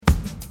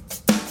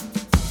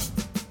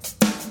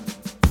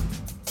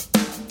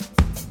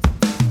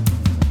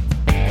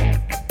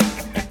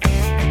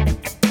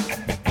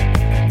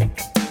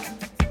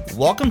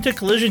Welcome to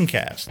Collision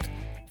Cast,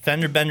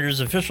 FenderBender's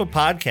official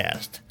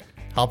podcast,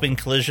 helping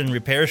collision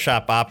repair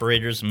shop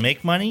operators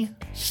make money,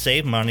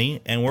 save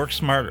money, and work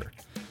smarter.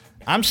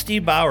 I'm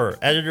Steve Bauer,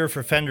 editor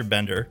for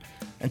FenderBender,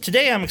 and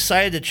today I'm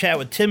excited to chat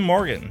with Tim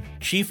Morgan,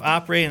 Chief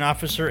Operating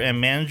Officer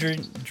and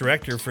Managing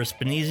Director for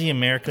Spanesi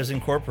Americas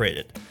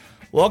Incorporated.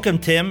 Welcome,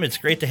 Tim. It's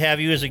great to have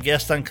you as a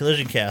guest on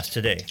Collision Cast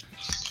today.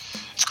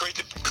 It's great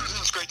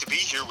to be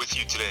here with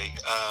you today.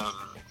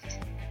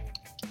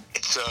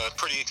 It's a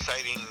pretty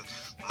exciting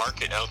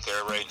market out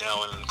there right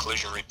now in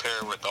collision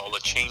repair with all the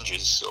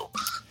changes. So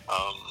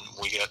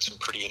we got some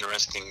pretty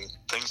interesting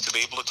things to be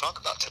able to talk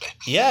about today.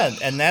 Yeah,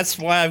 and that's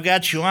why I've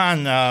got you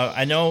on.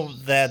 I know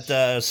that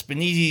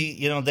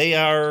Spanesi, they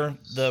are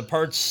the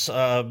parts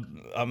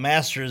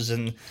masters,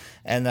 and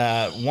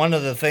one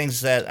of the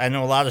things that I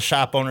know a lot of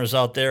shop owners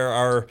out there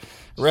are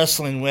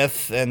wrestling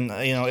with, and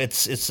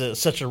it's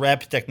such a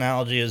rapid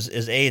technology is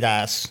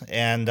ADAS,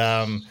 and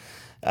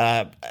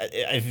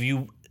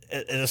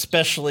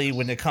especially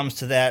when it comes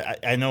to that,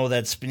 I know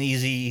that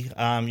Spanesi,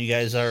 you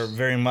guys are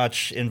very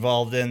much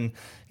involved in,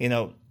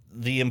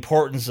 the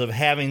importance of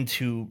having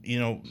to,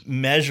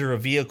 measure a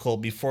vehicle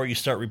before you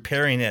start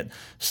repairing it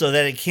so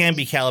that it can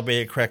be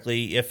calibrated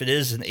correctly if it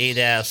is an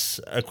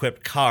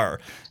ADAS-equipped car.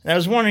 And I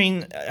was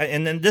wondering,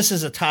 and then this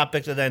is a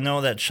topic that I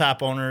know that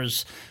shop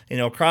owners,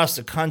 across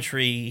the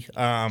country,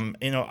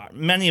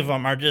 many of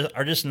them are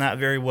just not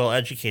very well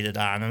educated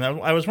on. And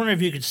I was wondering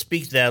if you could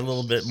speak to that a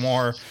little bit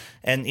more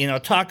and,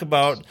 talk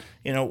about,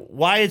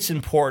 why it's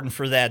important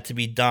for that to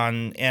be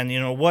done and,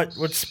 what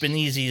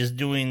Spanesi is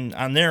doing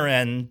on their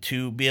end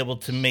to be able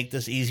to make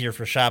this easier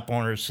for shop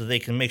owners so they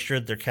can make sure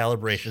that their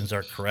calibrations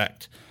are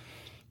correct.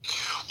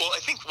 Well, I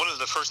think one of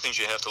the first things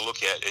you have to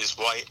look at is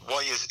why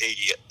is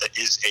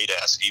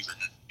ADAS even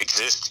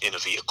exist in a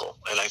vehicle?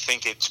 And I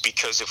think it's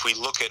because if we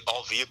look at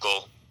all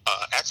vehicle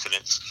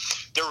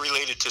accidents, they're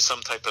related to some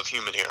type of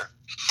human error.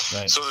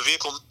 Right. So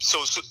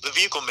the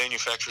vehicle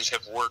manufacturers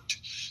have worked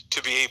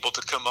to be able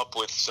to come up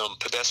with some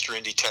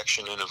pedestrian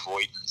detection and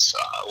avoidance,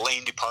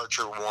 lane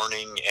departure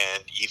warning,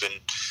 and even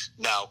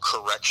now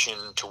correction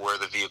to where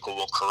the vehicle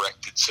will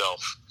correct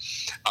itself.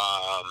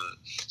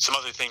 Some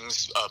other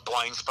things,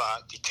 blind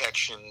spot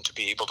detection to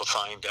be able to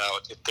find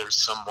out if there's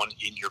someone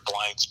in your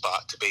blind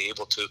spot to be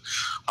able to,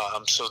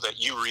 so that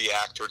you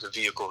react or the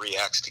vehicle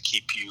reacts to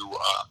keep you,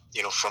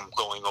 from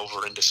going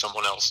over into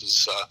someone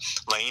else's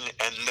lane,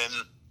 and then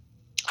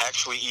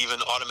actually even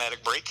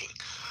automatic braking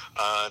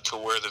to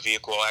where the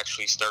vehicle will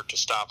actually start to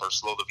stop or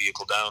slow the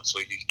vehicle down so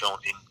you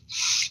don't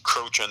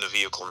encroach on the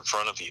vehicle in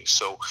front of you.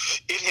 So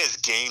it has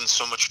gained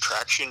so much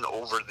traction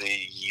over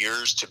the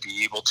years to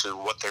be able to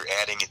what they're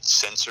adding in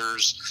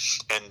sensors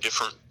and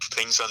different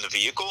things on the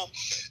vehicle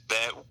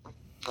that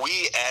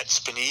we at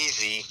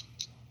Spanesi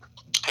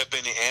have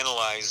been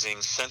analyzing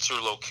sensor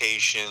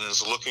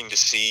locations, looking to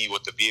see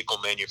what the vehicle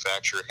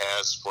manufacturer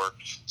has for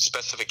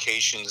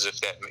specifications if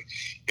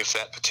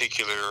that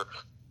particular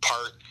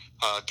part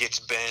gets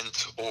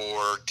bent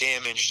or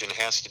damaged and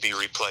has to be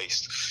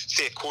replaced.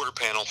 Say a quarter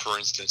panel, for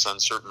instance, on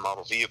certain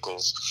model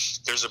vehicles,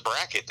 there's a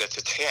bracket that's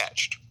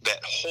attached that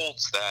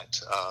holds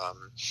that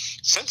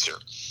sensor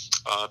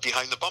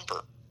behind the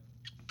bumper.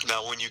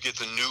 Now, when you get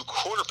the new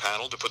quarter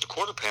panel to put the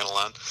quarter panel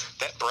on,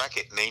 that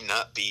bracket may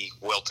not be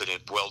welded in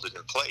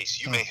place.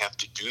 You may have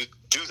to do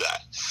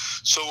that.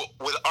 So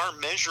with our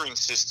measuring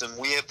system,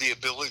 we have the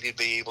ability to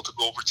be able to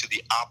go over to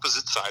the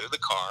opposite side of the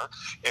car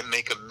and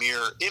make a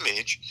mirror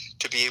image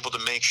to be able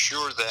to make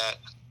sure that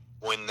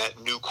when that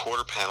new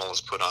quarter panel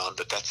is put on,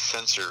 that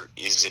sensor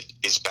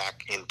is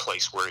back in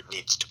place where it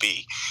needs to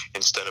be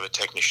instead of a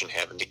technician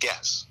having to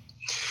guess.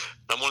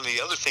 Now, one of the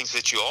other things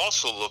that you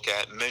also look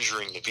at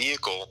measuring the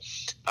vehicle,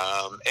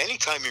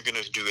 anytime you're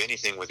going to do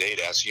anything with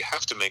ADAS, you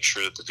have to make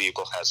sure that the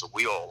vehicle has a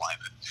wheel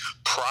alignment.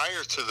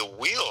 Prior to the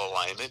wheel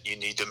alignment, you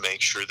need to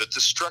make sure that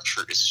the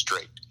structure is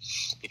straight.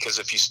 Because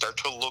if you start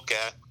to look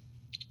at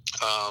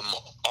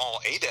all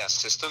ADAS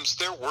systems,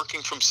 they're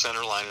working from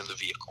center line of the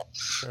vehicle.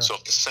 Sure. So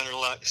if the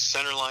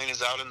center line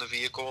is out in the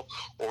vehicle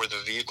or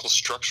the vehicle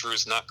structure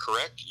is not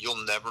correct,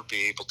 you'll never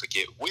be able to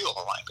get wheel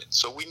alignment.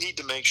 So we need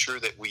to make sure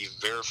that we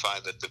verify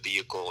that the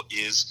vehicle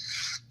is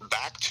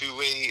back to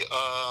a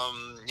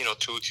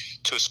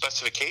to a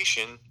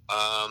specification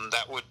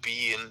that would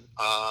be in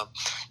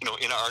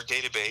in our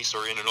database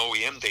or in an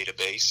OEM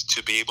database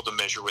to be able to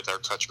measure with our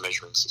touch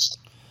measuring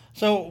system.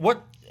 So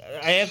what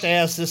I have to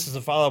ask this as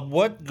a follow-up,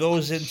 what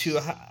goes into,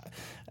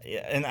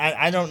 and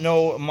I don't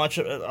know much,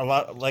 a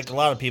lot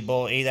of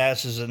people,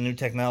 ADAS is a new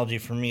technology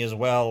for me as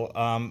well,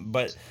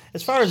 but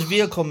as far as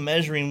vehicle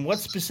measuring, what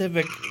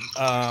specifically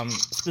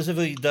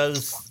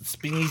does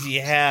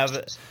Spanesi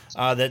have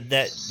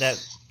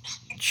that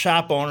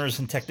shop owners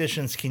and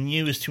technicians can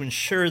use to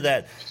ensure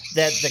that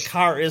the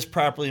car is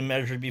properly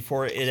measured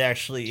before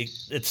they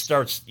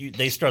start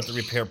the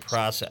repair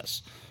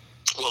process?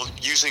 Well,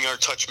 using our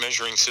touch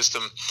measuring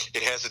system,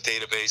 it has a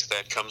database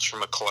that comes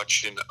from a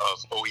collection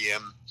of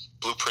OEM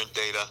blueprint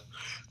data,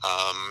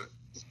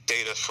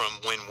 data from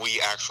when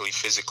we actually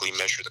physically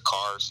measure the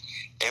cars,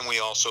 and we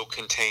also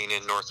contain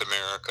in North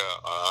America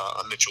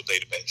a Mitchell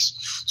database.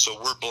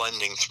 So we're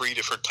blending three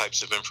different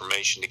types of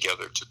information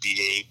together to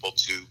be able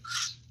to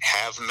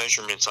have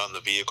measurements on the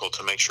vehicle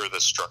to make sure the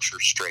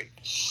structure's straight.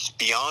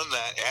 Beyond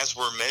that, as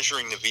we're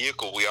measuring the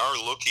vehicle, we are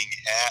looking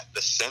at the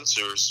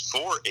sensors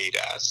for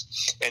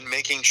ADAS and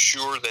making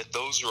sure that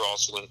those are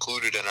also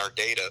included in our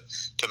data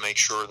to make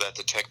sure that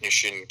the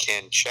technician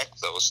can check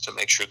those to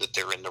make sure that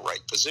they're in the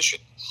right position.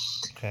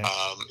 Okay.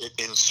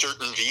 In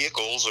certain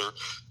vehicles or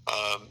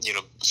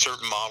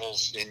certain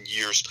models in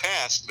years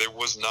past, there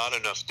was not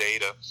enough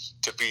data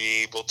to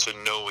be able to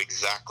know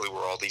exactly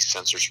where all these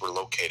sensors were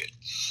located.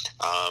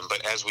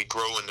 But as we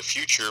grow in the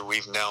future,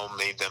 we've now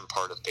made them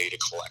part of data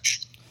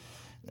collection.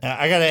 Now,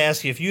 I got to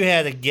ask you, if you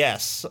had a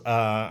guess,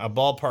 a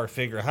ballpark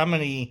figure, how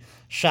many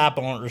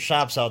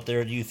shops out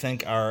there do you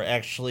think are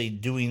actually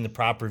doing the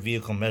proper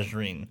vehicle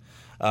measuring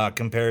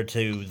compared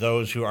to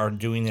those who aren't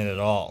doing it at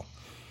all?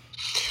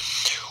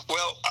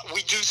 Well,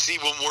 we do see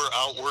when we're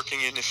out working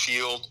in the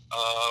field,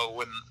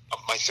 when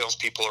my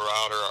salespeople are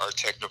out or our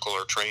technical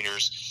or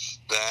trainers,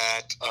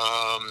 that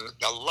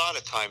a lot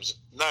of times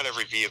not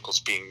every vehicle's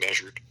being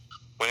measured,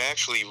 when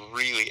actually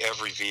really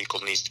every vehicle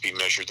needs to be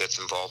measured that's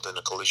involved in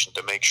a collision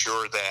to make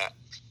sure that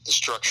the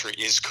structure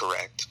is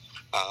correct.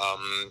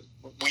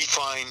 We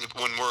find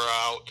when we're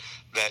out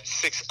that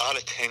 6 out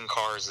of 10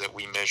 cars that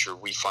we measure,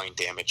 we find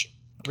damaging.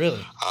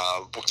 Really?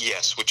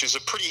 Yes, which is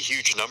a pretty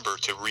huge number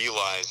to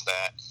realize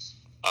that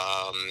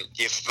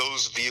if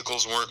those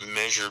vehicles weren't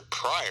measured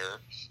prior,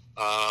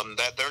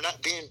 that they're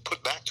not being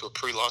put back to a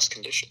pre-loss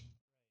condition.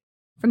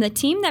 From the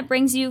team that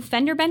brings you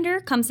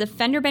FenderBender comes the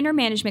FenderBender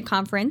Management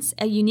Conference,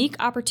 a unique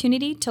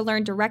opportunity to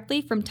learn directly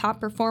from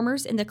top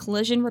performers in the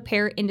collision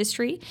repair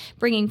industry,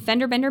 bringing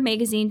FenderBender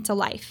magazine to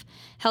life.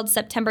 Held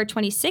September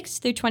 26th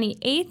through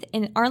 28th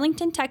in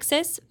Arlington,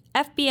 Texas,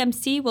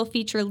 FBMC will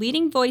feature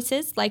leading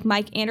voices like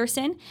Mike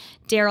Anderson,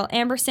 Daryl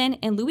Amberson,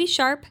 and Louis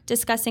Sharp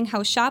discussing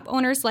how shop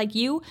owners like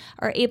you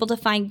are able to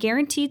find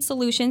guaranteed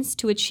solutions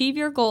to achieve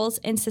your goals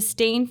and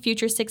sustain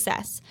future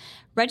success.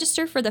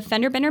 Register for the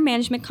FenderBender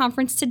Management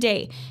Conference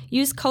today.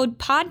 Use code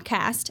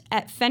PODCAST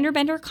at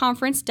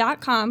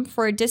FenderBenderConference.com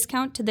for a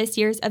discount to this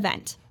year's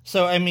event.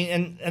 So, I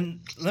mean, and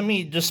let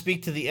me just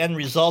speak to the end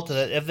result of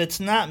it. If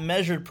it's not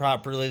measured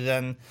properly,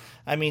 then,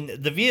 I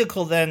mean, the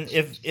vehicle then,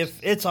 if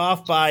it's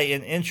off by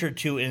an inch or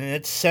two in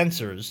its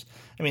sensors,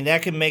 I mean,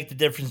 that can make the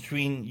difference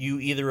between you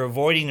either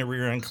avoiding a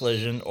rear-end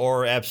collision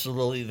or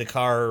absolutely the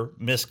car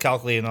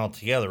miscalculating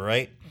altogether,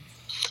 right?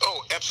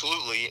 Oh,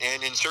 absolutely.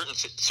 And in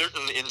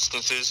certain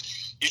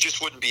instances, you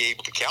just wouldn't be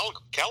able to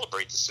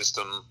calibrate the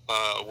system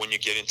when you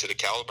get into the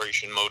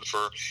calibration mode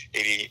for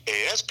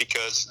ADAS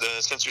because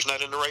the sensor's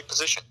not in the right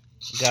position.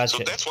 Gotcha.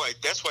 So that's why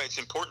it's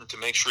important to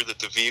make sure that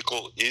the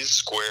vehicle is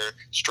square,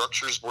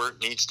 structures where it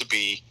needs to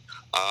be,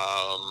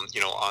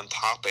 on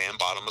top and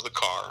bottom of the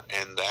car,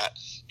 and that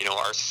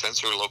our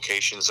sensor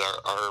locations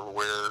are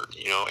where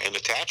and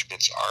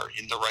attachments are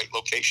in the right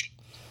location.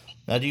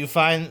 Now, do you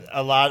find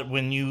a lot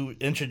when you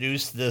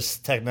introduce this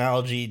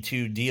technology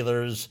to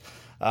dealers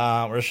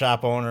or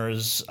shop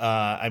owners?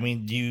 I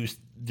mean, do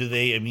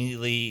they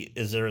immediately?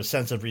 Is there a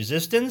sense of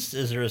resistance?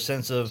 Is there a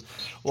sense of,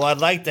 well, I'd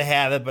like to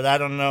have it, but I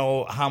don't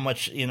know how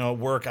much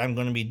work I'm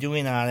going to be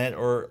doing on it,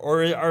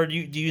 or do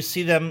you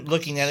see them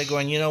looking at it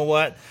going, you know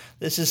what,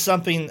 this is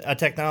a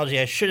technology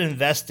I should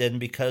invest in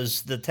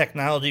because the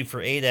technology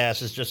for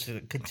ADAS is just going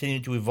to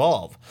continue to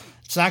evolve.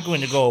 It's not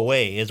going to go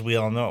away, as we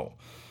all know.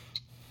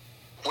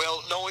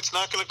 Well, no, it's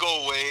not going to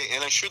go away,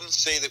 and I shouldn't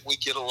say that we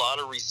get a lot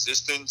of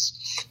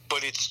resistance,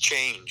 but it's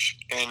change.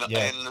 And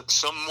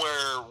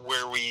somewhere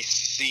where we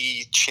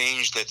see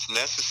change that's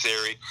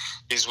necessary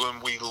is when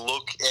we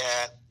look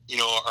at,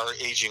 our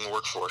aging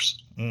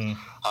workforce. And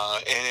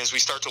as we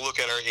start to look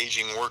at our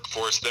aging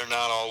workforce, they're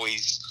not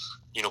always,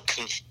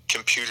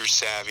 computer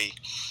savvy.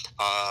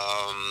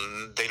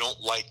 They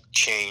don't like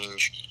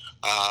change.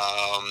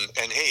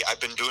 And hey, I've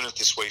been doing it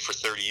this way for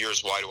 30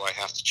 years. Why do I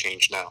have to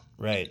change now?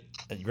 Right.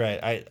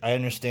 I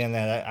understand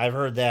that. I've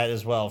heard that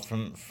as well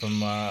from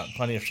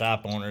plenty of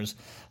shop owners.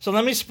 So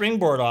let me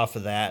springboard off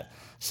of that.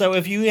 So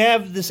if you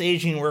have this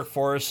aging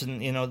workforce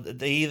and,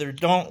 they either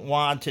don't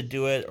want to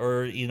do it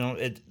or,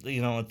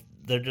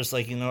 they're just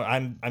like,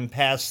 I'm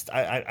past,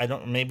 I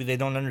don't, maybe they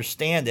don't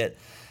understand it.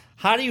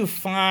 How do you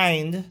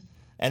find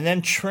and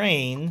then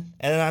train,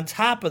 and then on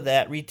top of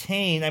that,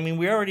 retain? I mean,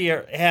 we already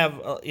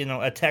have,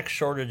 a tech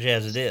shortage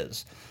as it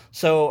is.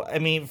 So, I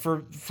mean,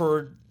 for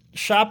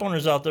shop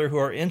owners out there who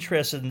are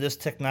interested in this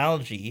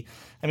technology,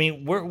 I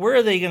mean, where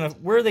are they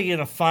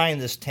gonna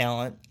find this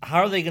talent?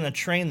 How are they gonna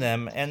train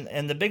them?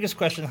 And the biggest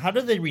question, how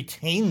do they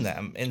retain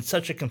them in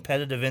such a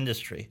competitive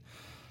industry?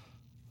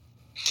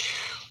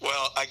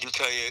 Well, I can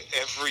tell you,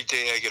 every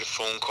day I get a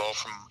phone call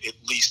from at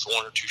least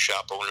one or two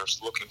shop owners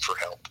looking for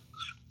help.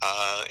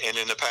 And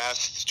in the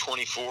past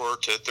 24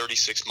 to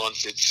 36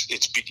 months,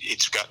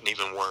 it's gotten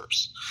even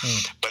worse.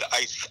 But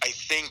I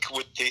think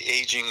with the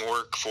aging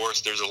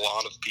workforce, there's a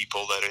lot of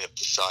people that have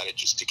decided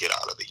just to get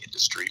out of the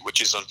industry,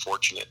 which is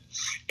unfortunate.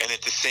 And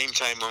at the same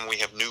time, when we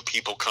have new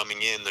people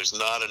coming in, there's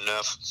not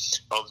enough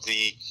of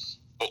the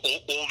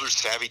older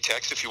savvy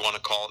techs, if you want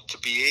to call it, to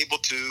be able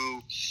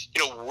to,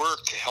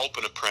 work to help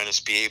an apprentice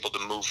be able to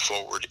move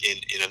forward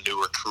in a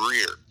newer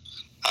career.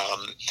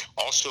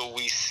 Also,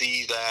 we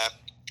see that,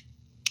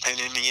 and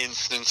in the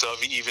instance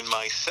of even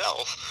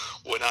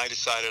myself, when I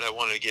decided I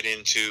wanted to get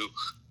into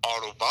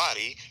auto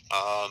body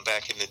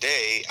back in the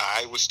day,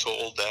 I was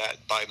told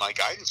that by my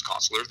guidance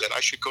counselor that I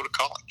should go to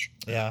college.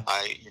 Yeah.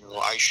 I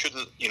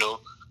shouldn't,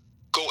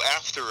 go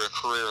after a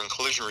career in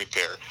collision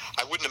repair.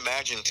 I wouldn't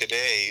imagine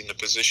today, in the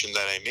position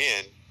that I'm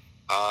in,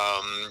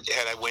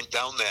 had I went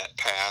down that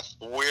path,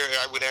 where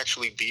I would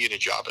actually be in a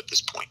job at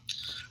this point.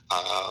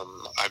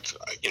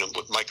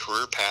 My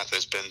career path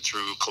has been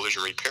through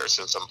collision repair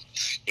since I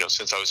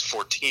was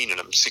 14, and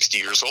I'm 60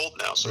 years old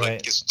now. So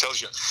right. That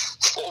tells you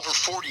over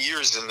 40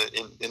 years in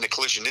the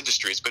collision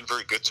industry. It's been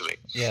very good to me.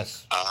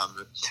 Yes.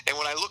 And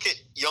when I look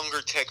at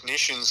younger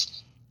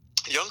technicians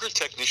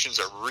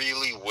are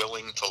really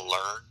willing to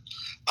learn.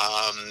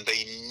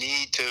 They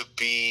need to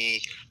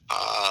be,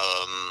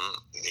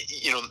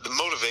 the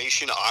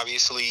motivation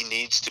obviously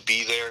needs to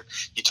be there.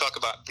 You talk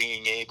about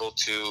being able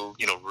to,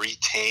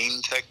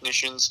 retain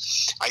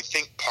technicians. I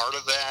think part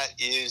of that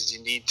is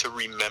you need to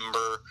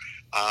remember,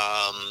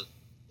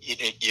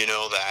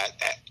 that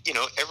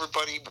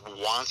everybody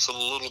wants a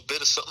little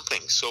bit of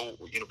something. So,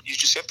 you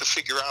just have to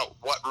figure out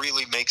what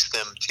really makes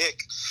them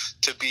tick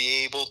to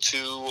be able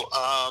to,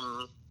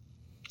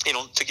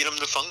 to get them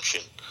to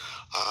function.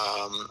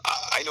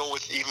 I know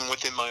even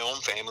within my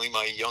own family,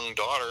 my young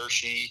daughter,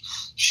 she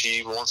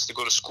wants to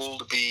go to school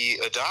to be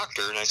a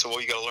doctor. And I said, well,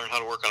 you got to learn how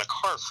to work on a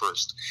car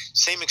first.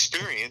 Same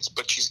experience,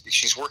 but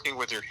she's working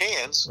with her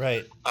hands.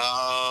 Right.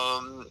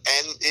 And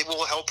it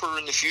will help her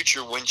in the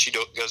future when she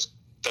does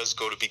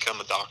go to become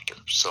a doctor.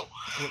 So,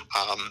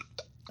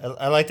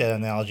 I like that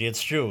analogy.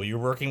 It's true. You're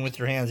working with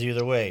your hands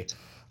either way.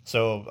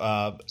 So,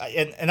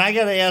 and I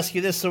got to ask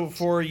you this. So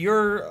for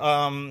your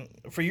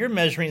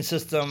measuring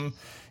system,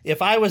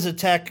 if I was a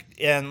tech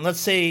and let's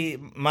say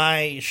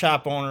my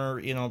shop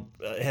owner,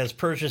 has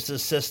purchased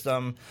this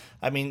system,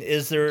 I mean,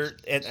 is there,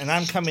 and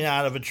I'm coming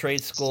out of a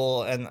trade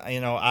school and,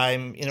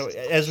 I'm,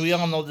 as we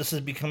all know, this is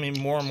becoming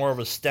more and more of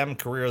a STEM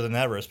career than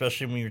ever,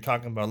 especially when you're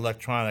talking about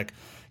electronic,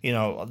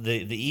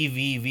 the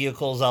EV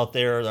vehicles out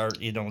there are,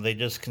 they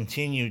just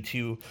continue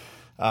to,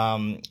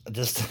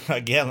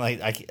 again,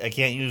 I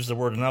can't use the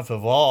word enough,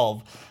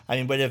 evolve. I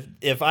mean, but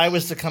if I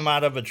was to come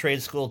out of a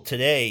trade school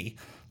today,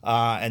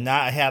 and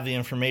not have the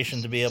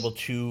information to be able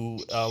to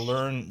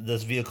learn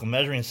this vehicle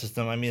measuring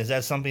system, I mean, is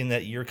that something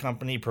that your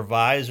company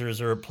provides, or is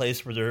there a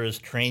place where there is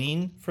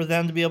training for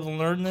them to be able to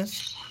learn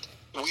this?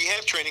 We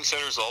have training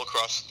centers all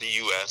across the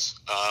U.S.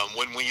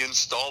 When we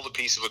install the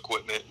piece of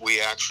equipment, we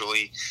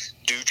actually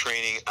do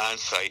training on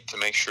site to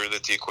make sure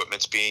that the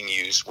equipment's being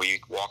used. We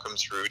walk them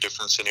through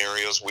different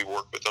scenarios. We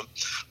work with them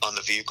on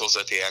the vehicles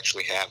that they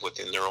actually have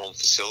within their own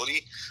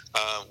facility.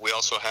 We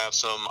also have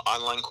some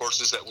online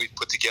courses that we've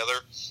put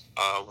together.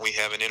 We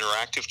have an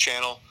interactive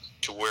channel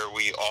to where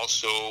we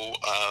also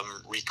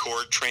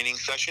record training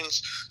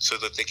sessions so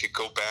that they could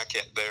go back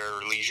at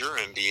their leisure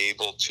and be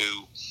able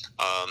to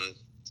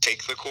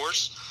take the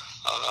course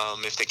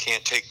if they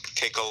can't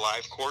take a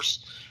live course.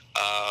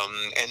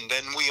 And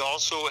then we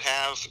also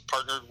have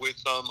partnered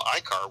with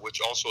iCar, which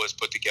also has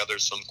put together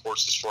some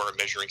courses for our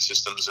measuring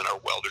systems and our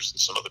welders and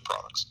some other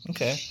products.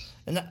 Okay.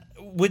 And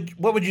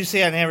what would you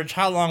say on average,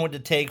 how long would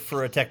it take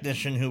for a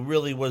technician who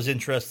really was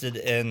interested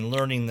in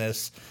learning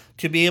this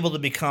to be able to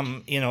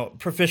become,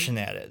 proficient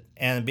at it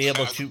and be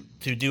able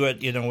to do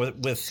it,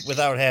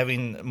 without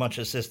having much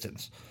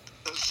assistance?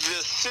 The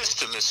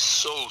system is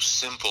so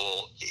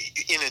simple.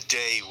 In a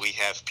day, we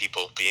have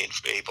people being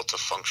able to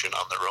function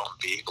on their own,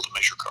 be able to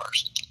measure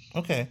cars.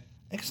 Okay,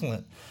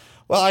 excellent.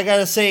 Well, I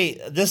gotta say,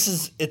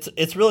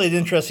 it's really an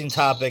interesting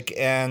topic,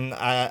 and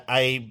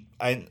I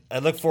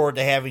look forward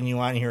to having you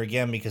on here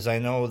again, because I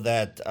know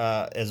that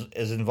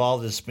as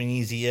involved as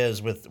Spanesi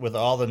is with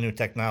all the new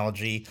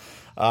technology,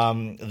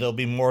 there'll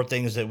be more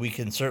things that we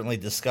can certainly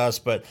discuss,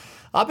 but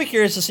I'll be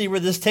curious to see where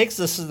this takes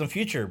us in the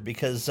future,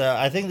 because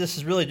I think this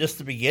is really just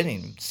the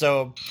beginning.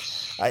 So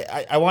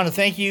I want to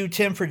thank you,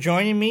 Tim, for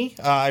joining me.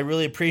 I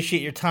really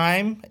appreciate your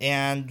time.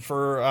 And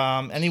for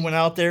anyone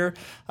out there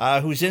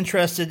who's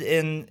interested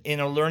in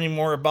learning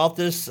more about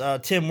this,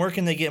 Tim, where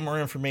can they get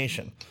more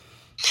information?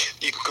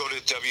 You can go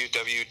to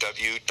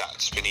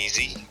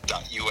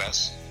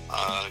www.spanesi.us.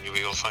 You'll be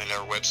able to find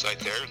our website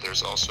there.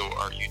 There's also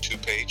our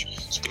YouTube page,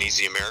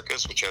 Spanesi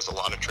Americas, which has a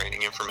lot of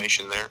training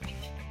information there.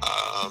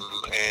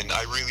 And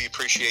I really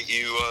appreciate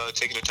you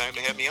taking the time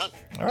to have me on.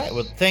 All right.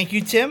 Well, thank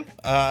you, Tim.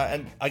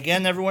 And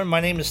again, everyone,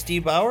 my name is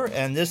Steve Bauer,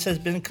 and this has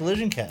been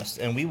Collision Cast,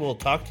 and we will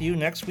talk to you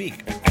next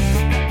week.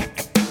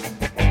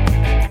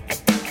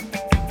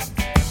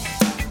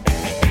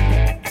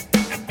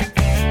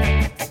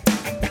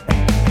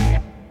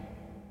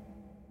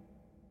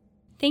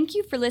 Thank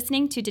you for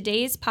listening to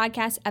today's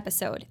podcast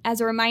episode.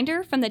 As a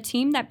reminder, from the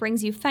team that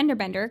brings you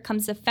FenderBender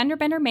comes the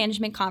FenderBender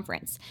Management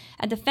Conference.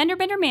 At the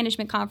FenderBender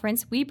Management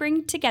Conference, we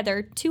bring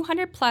together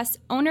 200 plus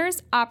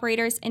owners,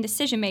 operators, and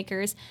decision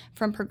makers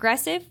from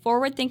progressive,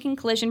 forward-thinking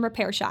collision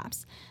repair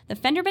shops. The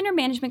FenderBender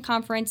Management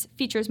Conference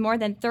features more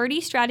than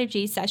 30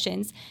 strategy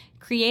sessions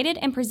created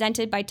and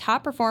presented by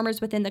top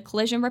performers within the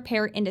collision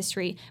repair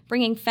industry,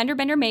 bringing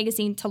FenderBender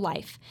magazine to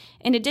life.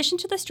 In addition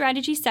to the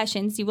strategy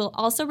sessions, you will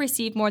also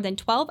receive more than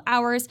 12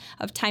 hours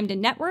of time to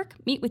network,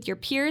 meet with your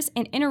peers,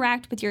 and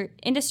interact with your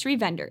industry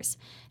vendors.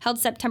 Held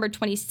September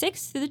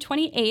 26th through the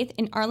 28th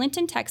in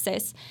Arlington,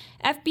 Texas,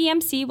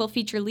 FBMC will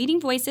feature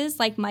leading voices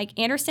like Mike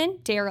Anderson,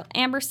 Daryl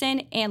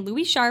Amberson, and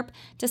Louis Sharp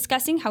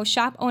discussing how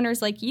shop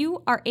owners like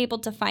you are able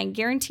to find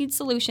guaranteed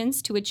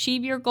solutions to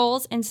achieve your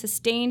goals and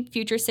sustain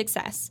future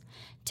success.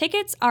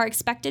 Tickets are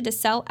expected to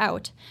sell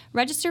out.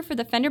 Register for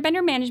the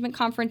FenderBender Management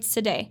Conference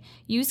today.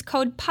 Use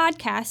code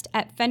PODCAST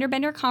at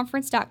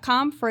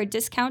FenderBenderConference.com for a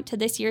discount to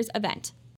this year's event.